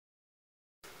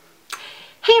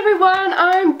Hey everyone,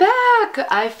 I'm back!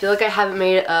 I feel like I haven't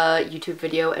made a YouTube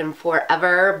video in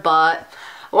forever, but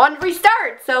I wanted to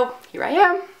restart, so here I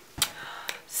am.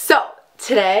 So,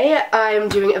 today I'm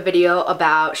doing a video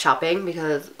about shopping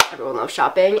because everyone loves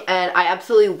shopping, and I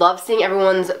absolutely love seeing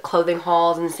everyone's clothing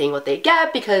hauls and seeing what they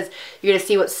get because you're gonna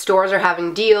see what stores are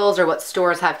having deals or what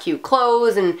stores have cute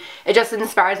clothes, and it just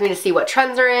inspires me to see what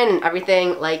trends are in and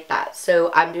everything like that.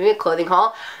 So I'm doing a clothing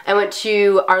haul. I went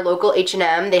to our local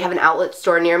H&M. They have an outlet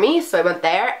store near me, so I went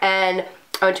there, and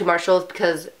I went to Marshalls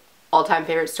because all-time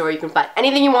favorite store. You can find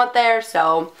anything you want there,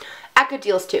 so at good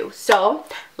deals too. So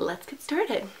let's get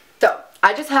started. So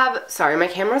I just have, sorry, my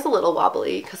camera's a little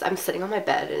wobbly because I'm sitting on my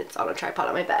bed and it's on a tripod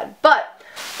on my bed. But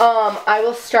I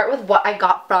will start with what I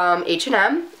got from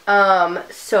H&M.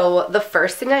 So the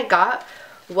first thing I got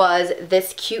was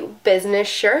this cute business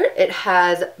shirt. It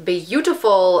has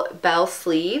beautiful bell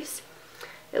sleeves.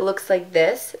 It looks like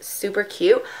this, super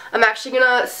cute. I'm actually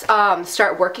gonna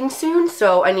start working soon,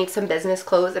 so I need some business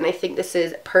clothes, and I think this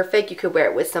is perfect. You could wear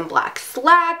it with some black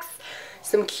slacks,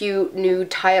 some cute nude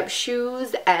tie-up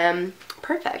shoes, and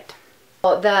perfect.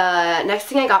 Well, the next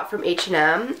thing I got from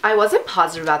H&M, I wasn't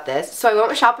positive about this, so I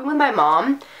went shopping with my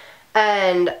mom,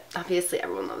 and obviously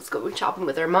everyone loves going shopping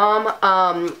with their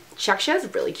mom. She actually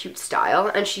has really cute style,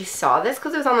 and she saw this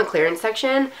because it was on the clearance section,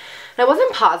 and I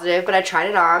wasn't positive, but I tried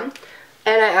it on,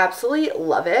 and I absolutely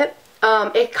love it.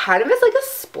 It kind of is like a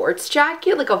sports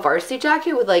jacket, like a varsity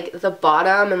jacket with like the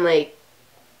bottom and like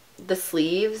the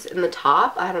sleeves and the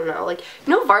top. I don't know, like,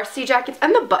 you know, varsity jackets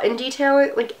and the button detail,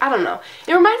 like, I don't know,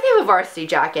 it reminds me of a varsity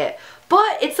jacket,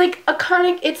 but it's like a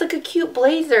kind of, it's like a cute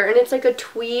blazer, and it's like a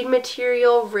tweed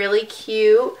material, really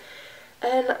cute,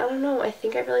 and I don't know, I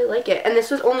think I really like it. And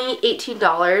this was only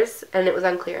 $18 and it was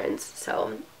on clearance,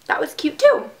 so that was cute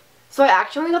too. So I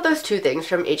actually only got those two things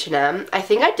from H&M. I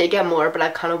think I did get more, but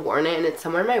I've kind of worn it and it's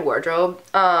somewhere in my wardrobe.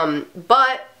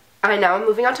 But now I'm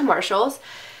moving on to Marshalls.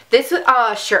 This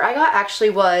shirt I got actually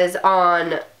was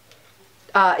on,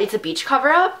 it's a beach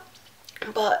cover-up,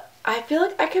 but I feel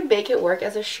like I could make it work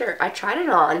as a shirt. I tried it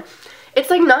on. It's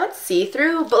like not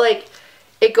see-through, but like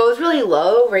it goes really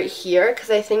low right here because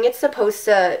I think it's supposed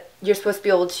to, you're supposed to be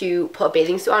able to put a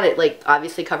bathing suit on it. Like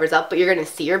obviously covers up, but you're going to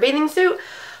see your bathing suit.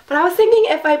 But I was thinking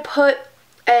if I put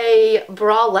a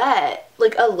bralette,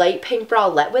 like a light pink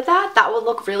bralette with that, that would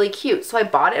look really cute. So I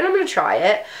bought it and I'm going to try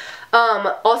it.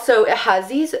 Also, it has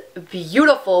these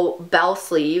beautiful bell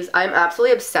sleeves. I'm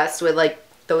absolutely obsessed with like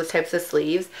those types of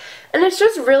sleeves, and it's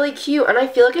just really cute. And I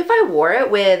feel like if I wore it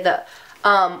with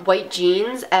white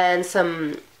jeans and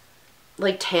some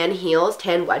like tan heels,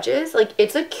 tan wedges, like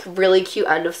it's a really cute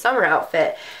end of summer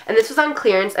outfit. And this was on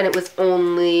clearance and it was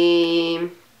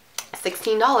only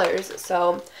 $16,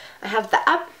 so I have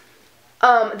that.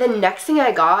 The next thing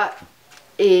I got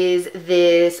is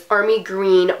this army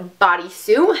green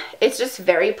bodysuit. It's just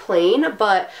very plain,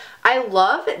 but I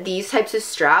love these types of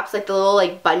straps, like the little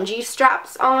like bungee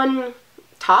straps on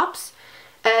tops,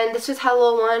 and this just had a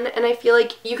little one, and I feel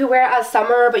like you could wear it as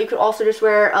summer, but you could also just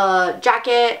wear a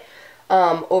jacket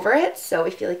over it, so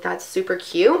I feel like that's super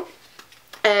cute.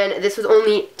 And this was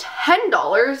only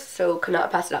 $10, so could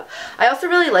not pass it up. I also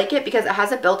really like it because it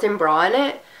has a built-in bra in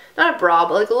it. Not a bra,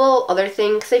 but like a little other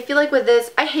thing, because I feel like with this,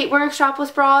 I hate wearing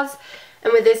strapless bras,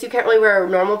 and with this you can't really wear a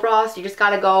normal bra, so you just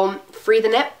gotta go free the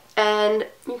nip, and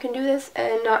you can do this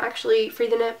and not actually free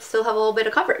the nip, still have a little bit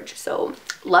of coverage, so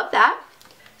love that.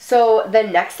 So the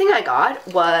next thing I got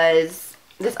was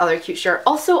this other cute shirt.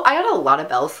 Also, I got a lot of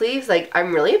bell sleeves, like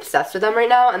I'm really obsessed with them right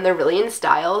now, and they're really in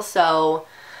style, so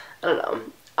I don't know.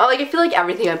 Like I feel like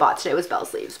everything I bought today was bell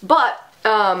sleeves, but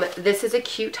this is a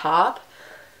cute top.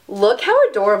 Look how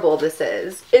adorable this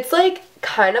is. It's like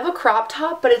kind of a crop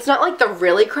top, but it's not like the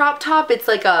really crop top. It's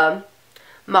like a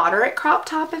moderate crop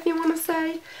top, if you want to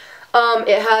say.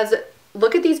 It has,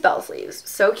 look at these bell sleeves.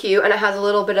 So cute. And it has a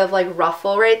little bit of like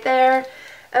ruffle right there.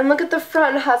 And look at the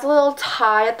front. It has a little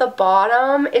tie at the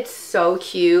bottom. It's so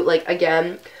cute. Like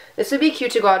again, this would be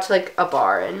cute to go out to like a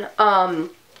bar in.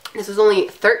 This was only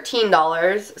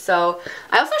 $13, so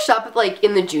I also shop like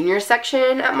in the junior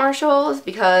section at Marshalls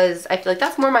because I feel like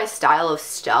that's more my style of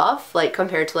stuff, like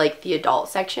compared to like the adult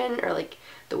section or like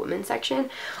the women's section.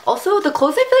 Also, the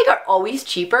clothes I feel like are always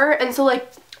cheaper, and so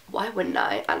like why wouldn't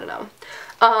I? I don't know.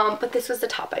 But this was the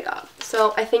top I got,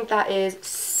 so I think that is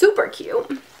super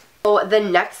cute. So the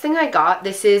next thing I got,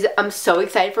 this is, I'm so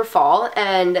excited for fall,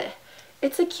 and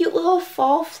it's a cute little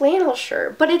fall flannel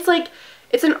shirt, but it's like,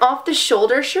 it's an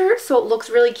off-the-shoulder shirt, so it looks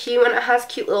really cute, and it has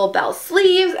cute little bell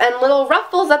sleeves and little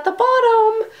ruffles at the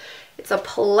bottom. It's a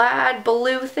plaid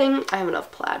blue thing. I have enough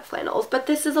plaid flannels, but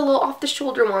this is a little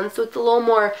off-the-shoulder one, so it's a little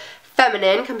more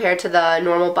feminine compared to the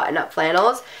normal button-up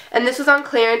flannels. And this was on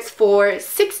clearance for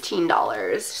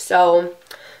 $16. So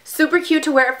super cute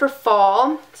to wear it for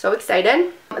fall. So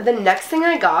excited. The next thing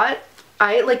I got,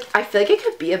 I feel like it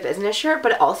could be a business shirt,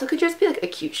 but it also could just be like a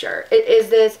cute shirt. It is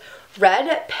this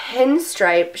red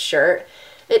pinstripe shirt.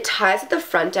 It ties at the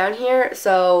front down here,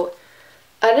 so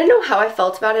I didn't know how I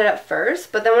felt about it at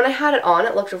first, but then when I had it on,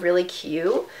 it looked really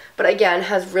cute. But again,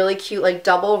 has really cute like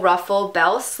double ruffle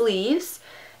bell sleeves,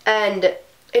 and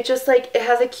it just like, it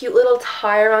has a cute little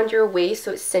tie around your waist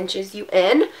so it cinches you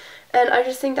in, and I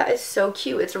just think that is so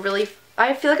cute. It's really,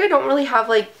 I feel like I don't really have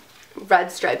like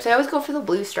red stripes. I always go for the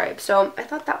blue stripes, so I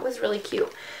thought that was really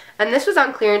cute. And this was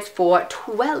on clearance for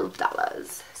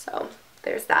 $12. So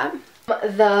there's that.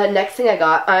 The next thing I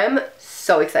got, I'm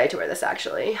so excited to wear this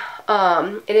actually.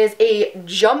 It is a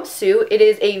jumpsuit. It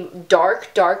is a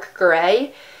dark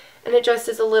gray, and it just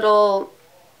is a little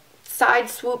side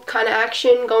swoop kind of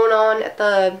action going on at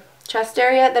the chest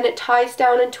area. Then it ties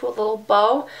down into a little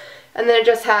bow, and then it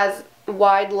just has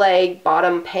wide leg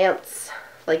bottom pants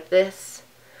like this.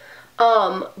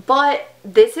 But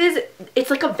this is, it's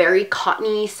like a very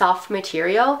cottony soft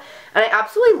material, and I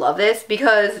absolutely love this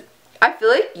because I feel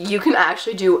like you can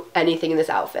actually do anything in this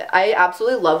outfit. I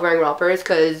absolutely love wearing rompers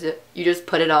because you just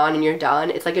put it on and you're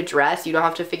done. It's like a dress. You don't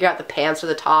have to figure out the pants or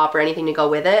the top or anything to go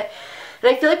with it.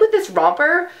 And I feel like with this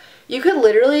romper, you could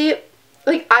literally,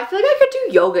 like, I feel like I could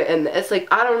do yoga in this. Like,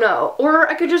 I don't know. Or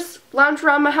I could just lounge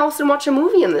around my house and watch a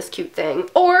movie in this cute thing.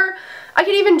 Or I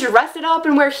could even dress it up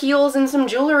and wear heels and some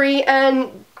jewelry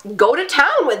and go to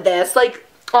town with this. Like,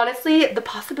 honestly, the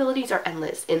possibilities are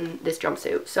endless in this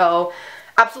jumpsuit. So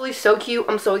absolutely so cute.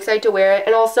 I'm so excited to wear it.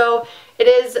 And also, it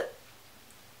is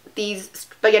these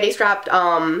spaghetti strapped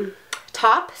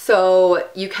top, so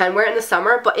you can wear it in the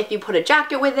summer, but if you put a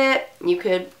jacket with it, you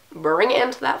could bring it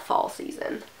into that fall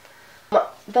season.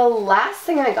 The last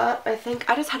thing I got, I think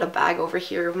I just had a bag over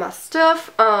here of my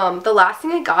stuff. The last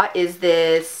thing I got is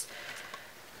this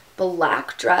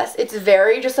black dress. It's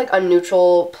very just like a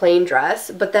neutral plain dress,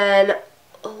 but then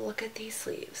look at these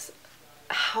sleeves.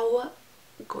 How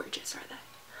gorgeous are they?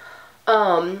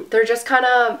 They're just kind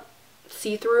of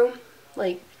see-through,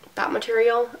 like that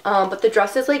material, but the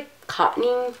dress is like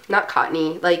cottony, not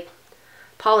cottony, like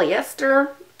polyester.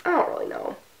 I don't really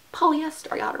know.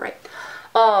 Polyester, I got it right.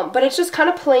 But it's just kind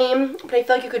of plain, but I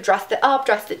feel like you could dress it up,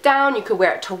 dress it down. You could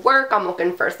wear it to work. I'm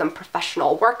looking for some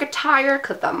professional work attire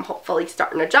because I'm hopefully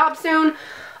starting a job soon.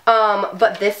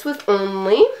 But this was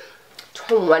only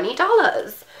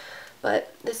 $20.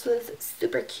 But this was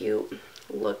super cute.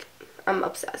 Look, I'm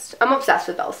obsessed. I'm obsessed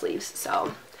with bell sleeves,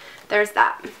 so there's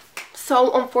that.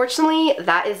 So unfortunately,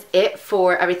 that is it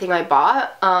for everything I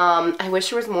bought. I wish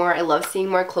there was more. I love seeing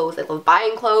more clothes. I love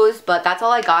buying clothes, but that's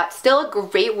all I got. Still a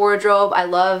great wardrobe. I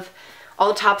love all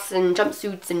the tops and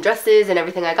jumpsuits and dresses and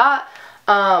everything I got.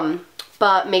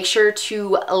 But make sure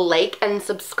to like and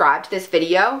subscribe to this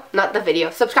video. Not the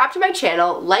video. Subscribe to my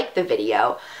channel. Like the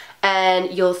video.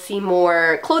 And you'll see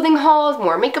more clothing hauls,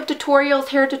 more makeup tutorials,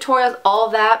 hair tutorials, all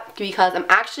of that, because I'm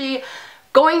actually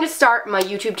going to start my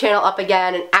YouTube channel up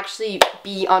again and actually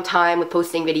be on time with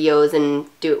posting videos and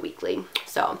do it weekly.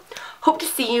 So, hope to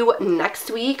see you next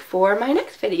week for my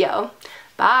next video.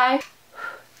 Bye!